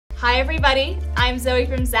Hi everybody, I'm Zoe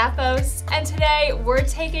from Zappos, and today we're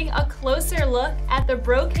taking a closer look at the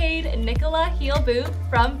Brocade Nicola Heel Boot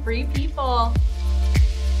from Free People.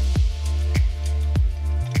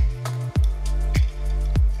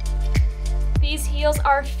 These heels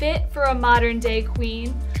are fit for a modern day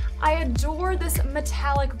queen. I adore this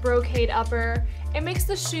metallic brocade upper. It makes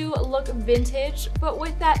the shoe look vintage, but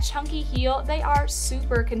with that chunky heel, they are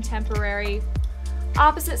super contemporary.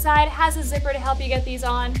 Opposite side has a zipper to help you get these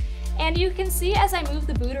on, and you can see as I move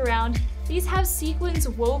the boot around, these have sequins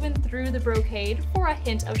woven through the brocade for a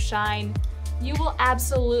hint of shine. You will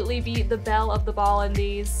absolutely be the belle of the ball in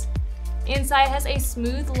these. Inside has a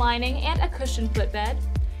smooth lining and a cushioned footbed,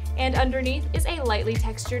 and underneath is a lightly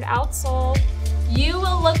textured outsole. You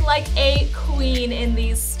will look like a queen in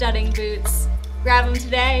these stunning boots. Grab them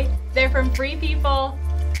today. They're from Free People.